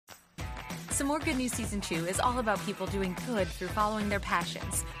Some More Good News Season 2 is all about people doing good through following their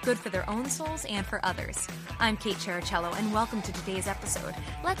passions, good for their own souls and for others. I'm Kate Chericello, and welcome to today's episode.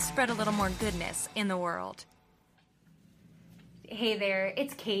 Let's spread a little more goodness in the world. Hey there,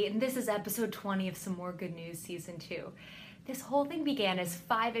 it's Kate, and this is episode 20 of Some More Good News Season 2. This whole thing began as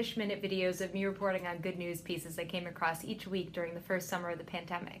 5-ish minute videos of me reporting on good news pieces I came across each week during the first summer of the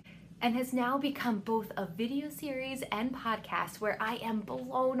pandemic, and has now become both a video series and podcast where I am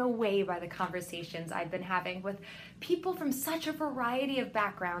blown away by the conversations I've been having with people from such a variety of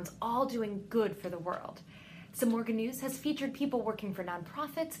backgrounds, all doing good for the world. Some More Good News has featured people working for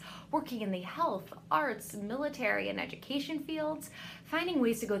nonprofits, working in the health, arts, military, and education fields, finding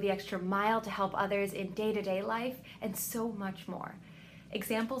ways to go the extra mile to help others in day-to-day life, and so much more.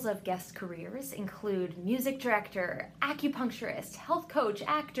 Examples of guest careers include music director, acupuncturist, health coach,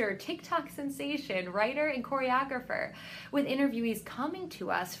 actor, TikTok sensation, writer, and choreographer, with interviewees coming to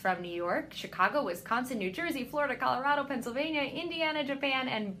us from New York, Chicago, Wisconsin, New Jersey, Florida, Colorado, Pennsylvania, Indiana, Japan,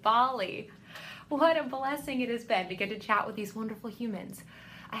 and Bali. What a blessing it has been to get to chat with these wonderful humans.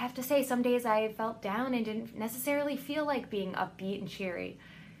 I have to say, some days I felt down and didn't necessarily feel like being upbeat and cheery.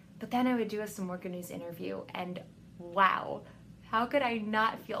 But then I would do a Some More Good News interview, and wow, how could I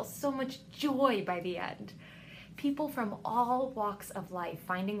not feel so much joy by the end? People from all walks of life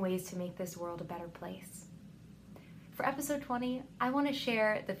finding ways to make this world a better place. For episode 20, I want to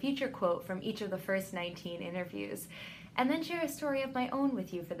share the feature quote from each of the first 19 interviews, and then share a story of my own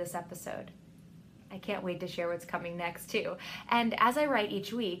with you for this episode. I can't wait to share what's coming next too. And as I write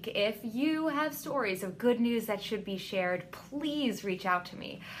each week, if you have stories of good news that should be shared, please reach out to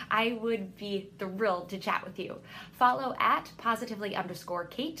me. I would be thrilled to chat with you. Follow at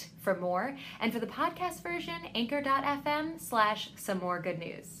positively_Kate for more. And for the podcast version,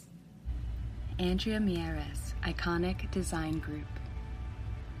 anchor.fm/somemoregoodnews. Andrea Mieres, Iconic Design Group.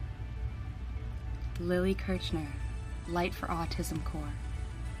 Lily Kirchner, Light for Autism Corps.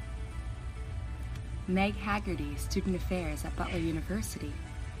 Meg Haggerty, Student Affairs at Butler University.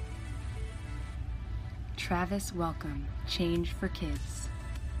 Travis Welcome, Change for Kids.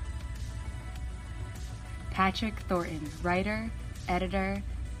 Patrick Thornton, writer, editor,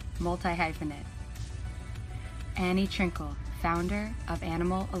 multi-hyphenate. Annie Trinkle, founder of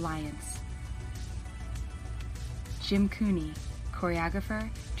Animal Alliance. Jim Cooney, choreographer,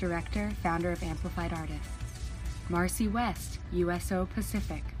 director, founder of Amplified Artists. Marcy West, USO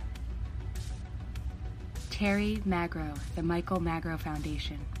Pacific. Terry Magro, the Michael Magro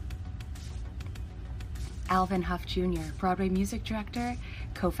Foundation. Alvin Huff Jr., Broadway music director,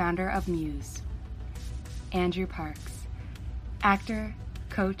 co-founder of Muse. Andrew Parks, actor,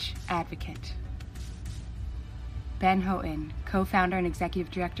 coach, advocate. Ben Houghton, co-founder and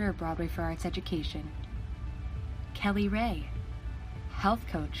executive director of Broadway for Arts Education. Kelly Ray, health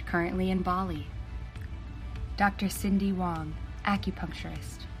coach, currently in Bali. Dr. Cindy Wong,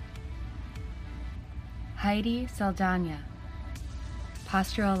 acupuncturist. Heidi Saldana,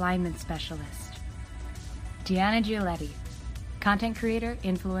 postural alignment specialist. Gianna Giuletti, content creator,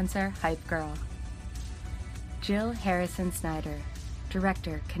 influencer, hype girl. Jill Harrison Snyder,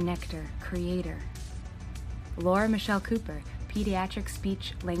 director, connector, creator. Laura Michelle Cooper, pediatric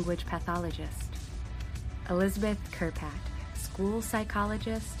speech language pathologist. Elizabeth Kirpat, school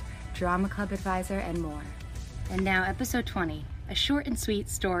psychologist, drama club advisor, and more. And now episode 20, a short and sweet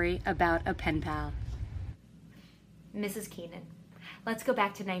story about a pen pal. Mrs. Keenan. Let's go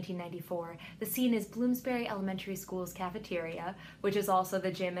back to 1994. The scene is Bloomsbury Elementary School's cafeteria, which is also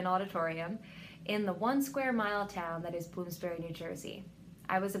the gym and auditorium, in the 1 square mile town that is Bloomsbury, New Jersey.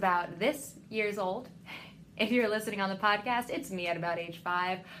 I was about this years old. If you're listening on the podcast, it's me at about age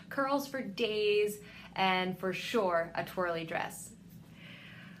 5, curls for days, and for sure, a twirly dress.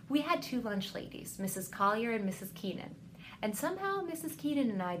 We had 2 lunch ladies, Mrs. Collier and Mrs. Keenan, and somehow Mrs.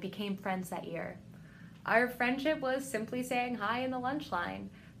 Keenan and I became friends that year. Our friendship was simply saying hi in the lunch line,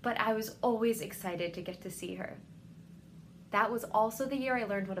 but I was always excited to get to see her. That was also the year I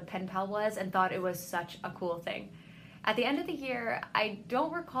learned what a pen pal was and thought it was such a cool thing. At the end of the year, I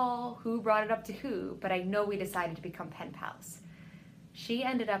don't recall who brought it up to who, but I know we decided to become pen pals. She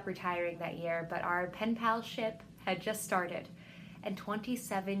ended up retiring that year, but our pen pal ship had just started, and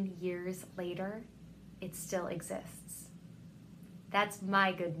 27 years later, it still exists. That's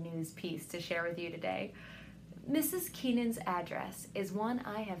my good news piece to share with you today. Mrs. Keenan's address is one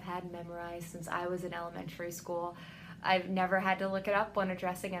I have had memorized since I was in elementary school. I've never had to look it up when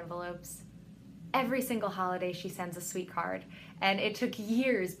addressing envelopes. Every single holiday she sends a sweet card, and it took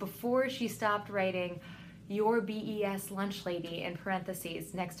years before she stopped writing "Your BES lunch lady" in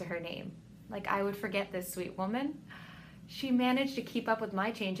parentheses next to her name. Like I would forget this sweet woman. She managed to keep up with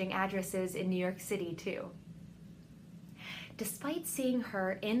my changing addresses in New York City, too. Despite seeing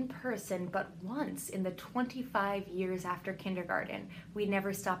her in person but once in the 25 years after kindergarten, we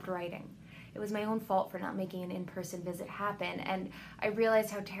never stopped writing. It was my own fault for not making an in-person visit happen, and I realized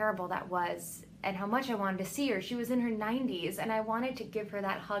how terrible that was and how much I wanted to see her. She was in her 90s, and I wanted to give her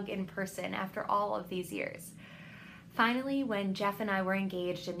that hug in person after all of these years. Finally, when Jeff and I were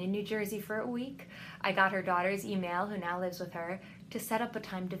engaged and in New Jersey for a week, I got her daughter's email, who now lives with her, to set up a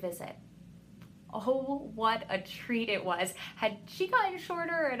time to visit. Oh, what a treat it was. Had she gotten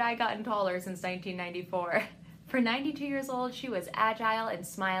shorter and I gotten taller since 1994? For 92 years old, she was agile and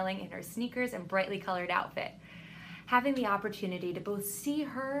smiling in her sneakers and brightly colored outfit. Having the opportunity to both see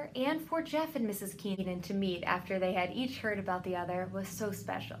her and for Jeff and Mrs. Keenan to meet after they had each heard about the other was so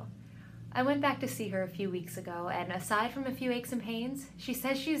special. I went back to see her a few weeks ago, and aside from a few aches and pains, she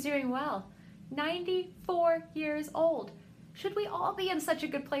says she's doing well. 94 years old. Should we all be in such a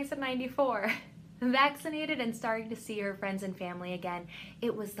good place at 94? Vaccinated and starting to see her friends and family again,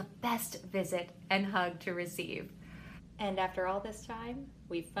 it was the best visit and hug to receive. And after all this time,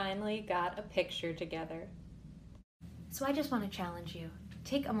 we finally got a picture together. So I just want to challenge you.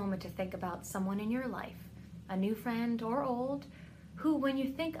 Take a moment to think about someone in your life, a new friend or old, who, when you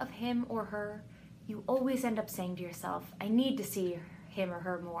think of him or her, you always end up saying to yourself, I need to see him or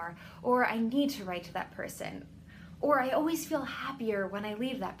her more, or I need to write to that person, or I always feel happier when I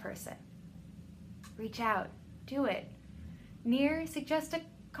leave that person. Reach out. Do it. Near, suggest a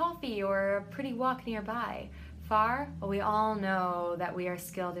coffee or a pretty walk nearby. Far, well, we all know that we are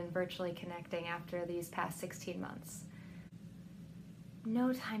skilled in virtually connecting after these past 16 months.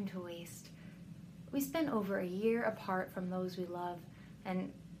 No time to waste. We spent over a year apart from those we love,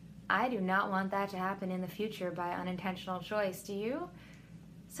 and I do not want that to happen in the future by unintentional choice, do you?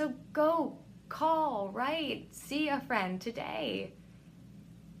 So go, call, write, see a friend today.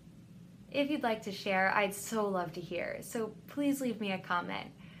 If you'd like to share, I'd so love to hear, so please leave me a comment.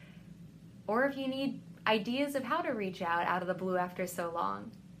 Or if you need ideas of how to reach out of the blue after so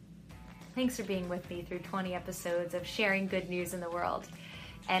long. Thanks for being with me through 20 episodes of sharing good news in the world,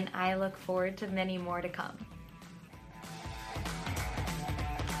 and I look forward to many more to come.